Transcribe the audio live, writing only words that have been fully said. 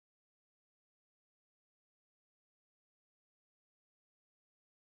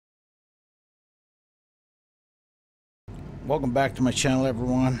Welcome back to my channel,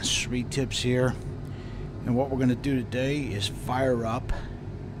 everyone. Reed Tips here, and what we're going to do today is fire up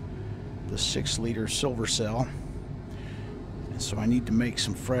the 6-liter silver cell. And so I need to make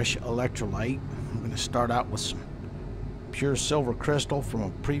some fresh electrolyte. I'm going to start out with some pure silver crystal from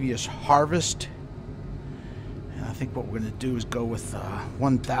a previous harvest, and I think what we're going to do is go with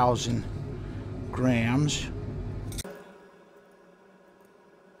 1,000 grams.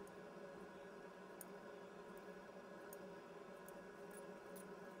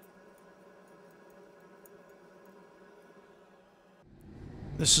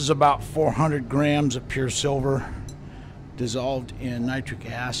 This is about 400 grams of pure silver dissolved in nitric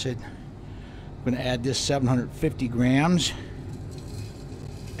acid. I'm going to add this 750 grams,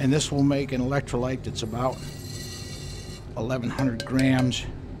 and this will make an electrolyte that's about 1,100 grams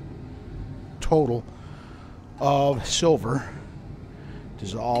total of silver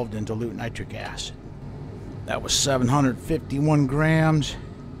dissolved in dilute nitric acid. That was 751 grams.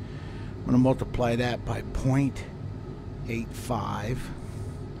 I'm going to multiply that by 0.85.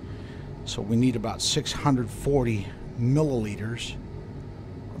 So we need about 640 milliliters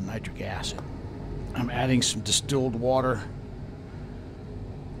of nitric acid. I'm adding some distilled water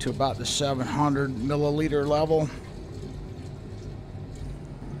to about the 700 milliliter level.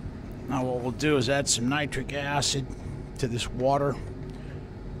 Now what we'll do is add some nitric acid to this water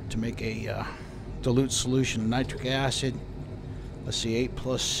to make a dilute solution of nitric acid. Let's see, 8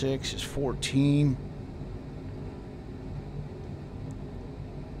 plus 6 is 14.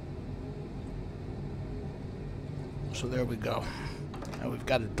 So there we go. Now we've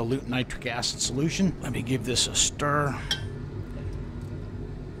got a dilute nitric acid solution. Let me give this a stir.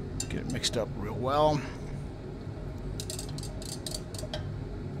 Get it mixed up real well.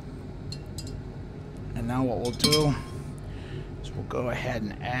 And now what we'll do is we'll go ahead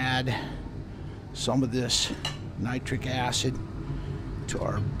and add some of this nitric acid to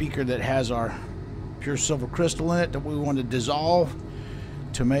our beaker that has our pure silver crystal in it that we want to dissolve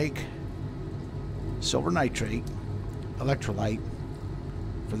to make silver nitrate electrolyte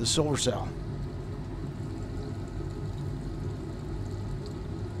for the silver cell.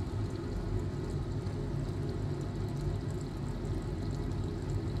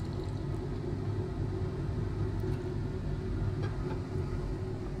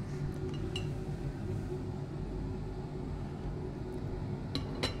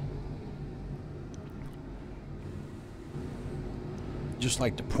 Just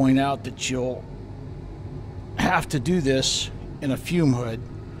like to point out that you'll have to do this in a fume hood.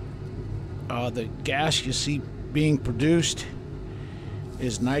 The gas you see being produced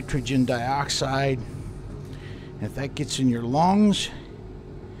is nitrogen dioxide. If that gets in your lungs,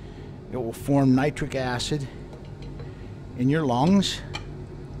 it will form nitric acid in your lungs.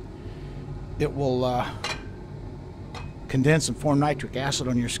 It will condense and form nitric acid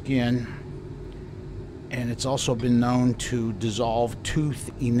on your skin, and it's also been known to dissolve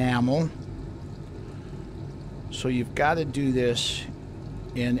tooth enamel. So you've got to do this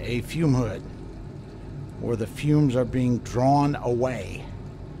in a fume hood where the fumes are being drawn away.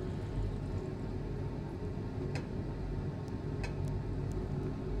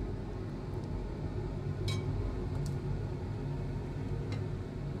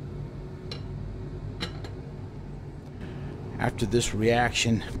 After this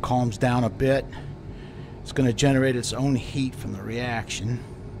reaction calms down a bit, it's going to generate its own heat from the reaction,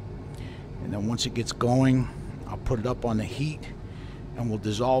 and then once it gets going, I'll put it up on the heat and we'll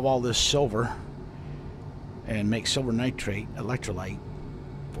dissolve all this silver and make silver nitrate electrolyte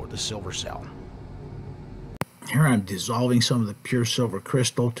for the silver cell. Here I'm dissolving some of the pure silver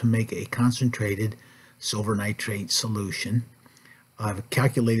crystal to make a concentrated silver nitrate solution. I've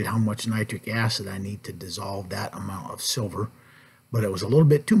calculated how much nitric acid I need to dissolve that amount of silver, but it was a little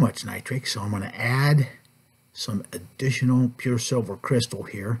bit too much nitric, so I'm going to add some additional pure silver crystal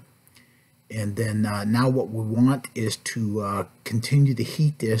here. And then now what we want is to continue to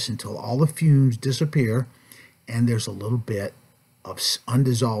heat this until all the fumes disappear and there's a little bit of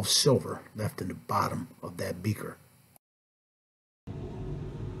undissolved silver left in the bottom of that beaker.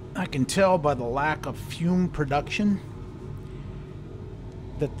 I can tell by the lack of fume production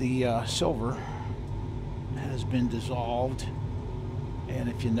that the silver has been dissolved, and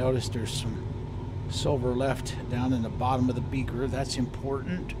if you notice, there's some silver left down in the bottom of the beaker. That's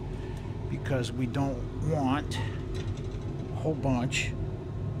important because we don't want a whole bunch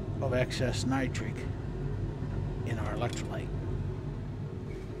of excess nitric in our electrolyte.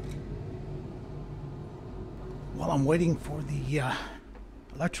 While I'm waiting for the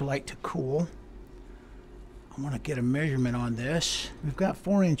electrolyte to cool, I want to get a measurement on this. We've got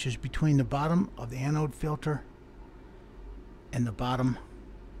 4 inches between the bottom of the anode filter and the bottom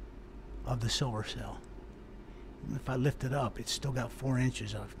of the silver cell. And if I lift it up, it's still got 4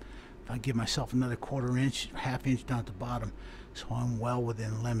 inches of. If I give myself another 1/4 inch, 1/2 inch down at the bottom, so I'm well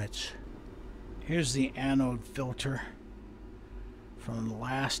within limits. Here's the anode filter from the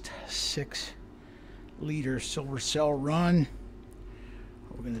last 6-liter silver cell run.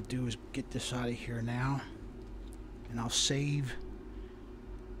 What we're going to do is get this out of here now, and I'll save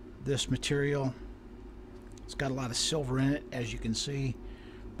this material. It's got a lot of silver in it, as you can see,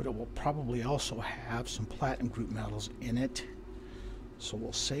 but it will probably also have some platinum group metals in it. So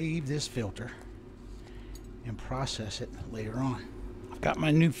we'll save this filter and process it later on. I've got my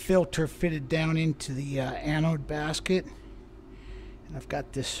new filter fitted down into the anode basket, and I've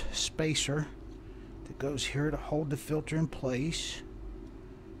got this spacer that goes here to hold the filter in place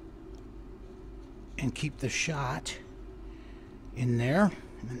and keep the shot in there.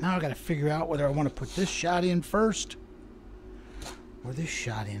 And now I've got to figure out whether I want to put this shot in first or this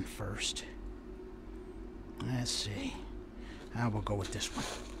shot in first. Let's see. We'll go with this one.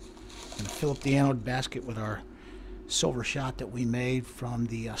 I'm going to fill up the anode basket with our silver shot that we made from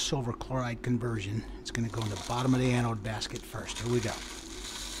the silver chloride conversion. It's going to go in the bottom of the anode basket first. Here we go.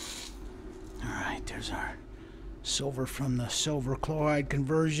 Alright, there's our silver from the silver chloride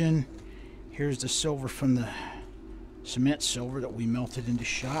conversion. Here's the silver from the cement silver that we melted into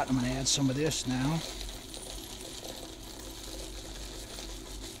shot. I'm going to add some of this now.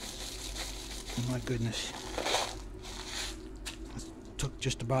 Oh my goodness. Took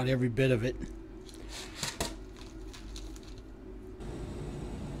just about every bit of it.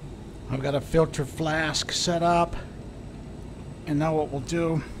 I've got a filter flask set up, and now what we'll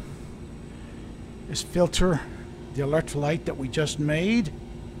do is filter the electrolyte that we just made.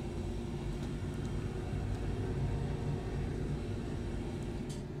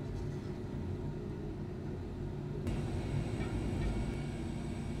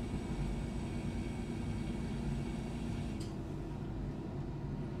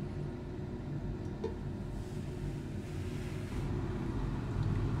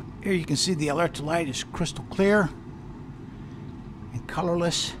 Here you can see the electrolyte is crystal clear and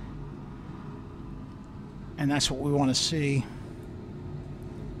colorless, and that's what we want to see.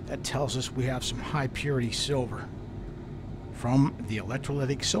 That tells us we have some high purity silver from the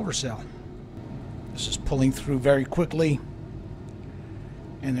electrolytic silver cell. This is pulling through very quickly,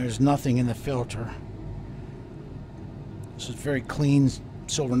 and there's nothing in the filter. This is very clean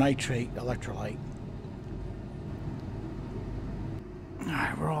silver nitrate electrolyte.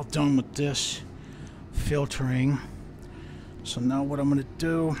 Alright, we're all done with this filtering. So now what I'm going to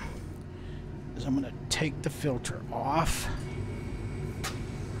do is I'm going to take the filter off.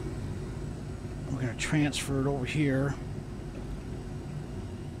 We're going to transfer it over here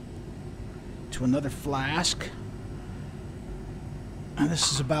to another flask. And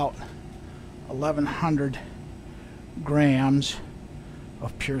this is about 1,100 grams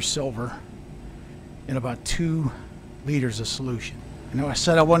of pure silver in about 2 liters of solution. I know I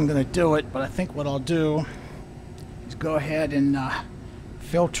said I wasn't going to do it, but I think what I'll do is go ahead and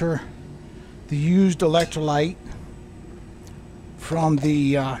filter the used electrolyte from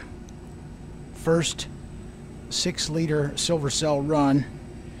the first 6-liter silver cell run.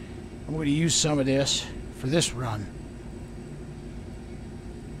 I'm going to use some of this for this run.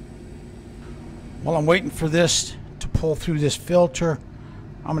 While I'm waiting for this to pull through this filter,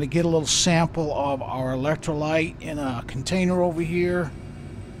 I'm going to get a little sample of our electrolyte in a container over here.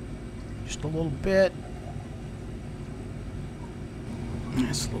 Just a little bit.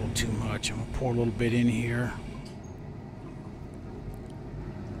 That's a little too much. I'm going to pour a little bit in here.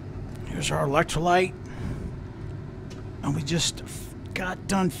 Here's our electrolyte. And we just got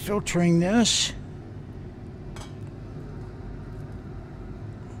done filtering this.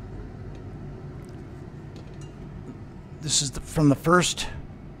 This is from the first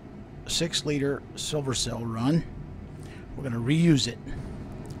 6-liter silver cell run. We're going to reuse it.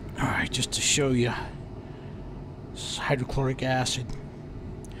 Alright, just to show you, this is hydrochloric acid.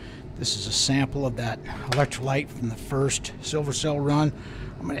 This is a sample of that electrolyte from the first silver cell run.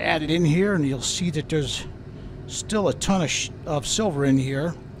 I'm going to add it in here, and you'll see that there's still a ton of silver in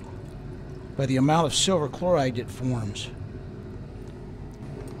here by the amount of silver chloride it forms.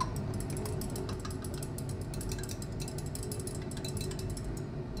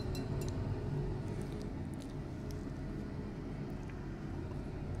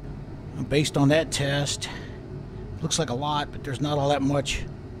 Based on that test, looks like a lot, but there's not all that much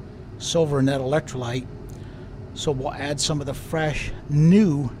silver in that electrolyte. So we'll add some of the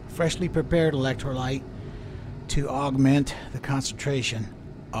freshly prepared electrolyte to augment the concentration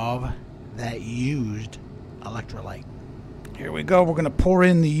of that used electrolyte. Here we go. We're going to pour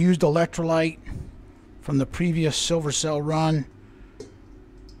in the used electrolyte from the previous silver cell run.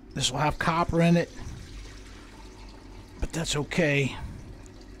 This will have copper in it, but that's okay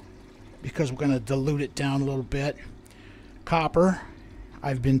because we're going to dilute it down a little bit. Copper,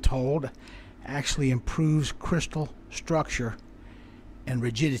 I've been told, actually improves crystal structure and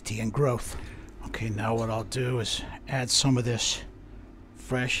rigidity and growth. Okay, now what I'll do is add some of this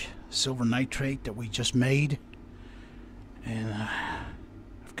fresh silver nitrate that we just made. And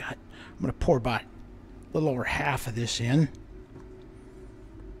I'm going to pour about a little over half of this in.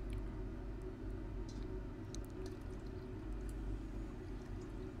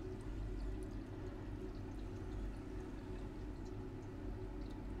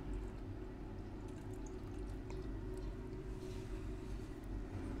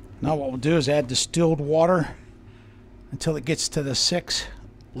 Now what we'll do is add distilled water until it gets to the 6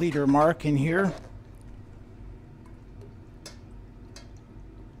 liter mark in here.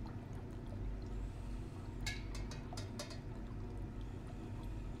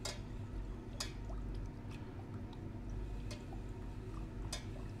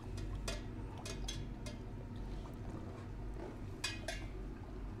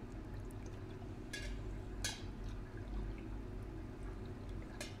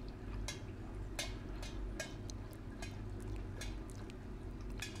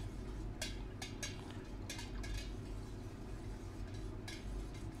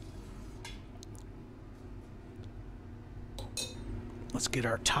 Let's get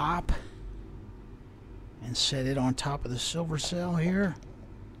our top and set it on top of the silver cell here.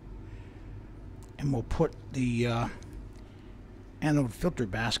 And we'll put the anode filter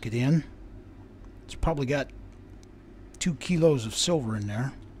basket in. It's probably got 2 kilos of silver in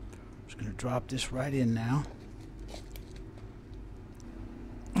there. I'm just going to drop this right in now.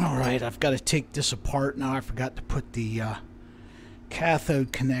 Alright, I've got to take this apart now. I forgot to put the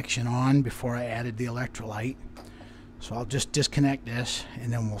cathode connection on before I added the electrolyte. So I'll just disconnect this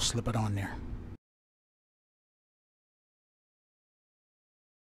and then we'll slip it on there.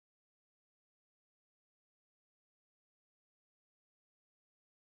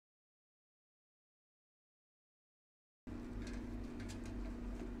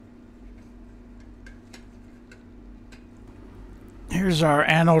 Here's our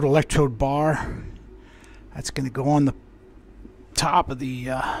anode electrode bar. That's going to go on the top of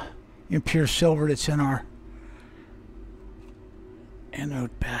the impure silver that's in our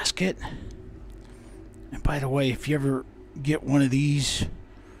anode basket. And by the way, if you ever get one of these,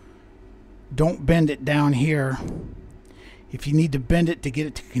 don't bend it down here. If you need to bend it to get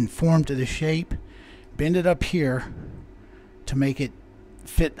it to conform to the shape, bend it up here to make it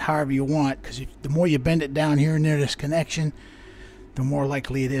fit however you want, because the more you bend it down here near this connection, the more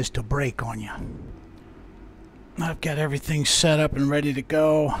likely it is to break on you. I've got everything set up and ready to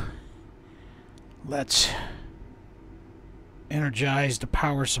go. Let's energize the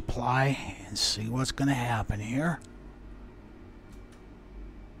power supply and see what's going to happen here.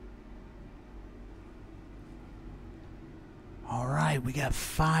 Alright, we got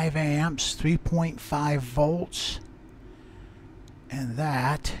 5 amps, 3.5 volts, and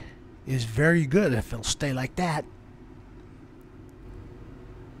that is very good if it'll stay like that.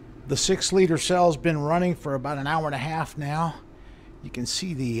 The 6 liter cell's been running for about an hour and a half now. You can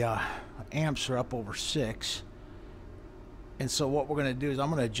see the amps are up over 6. And so what we're going to do is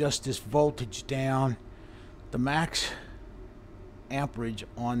I'm going to adjust this voltage down. The max amperage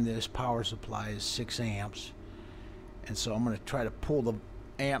on this power supply is 6 amps. And so I'm going to try to pull the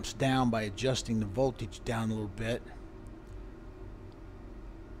amps down by adjusting the voltage down a little bit.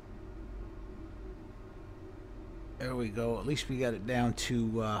 There we go. At least we got it down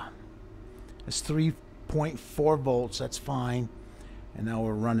to it's 3.4 volts. That's fine. And now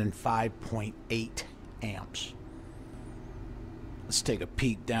we're running 5.8 amps. Let's take a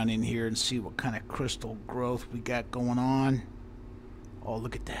peek down in here and see what kind of crystal growth we got going on. Oh,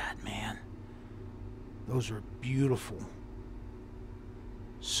 look at that, man. Those are beautiful.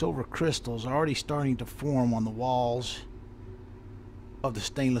 Silver crystals are already starting to form on the walls of the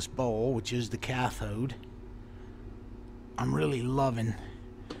stainless bowl, which is the cathode. I'm really loving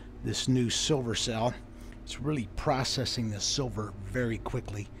this new silver cell. It's really processing the silver very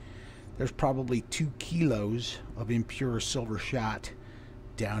quickly. There's probably 2 kilos of impure silver shot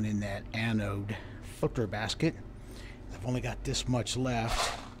down in that anode filter basket. I've only got this much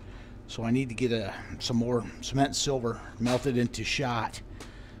left, so I need to get some more cement silver melted into shot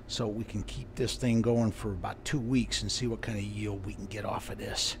so we can keep this thing going for about 2 weeks and see what kind of yield we can get off of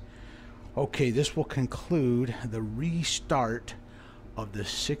this. Okay, this will conclude the restart of the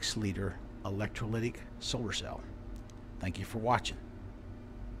 6 liter electrolytic silver cell. Thank you for watching.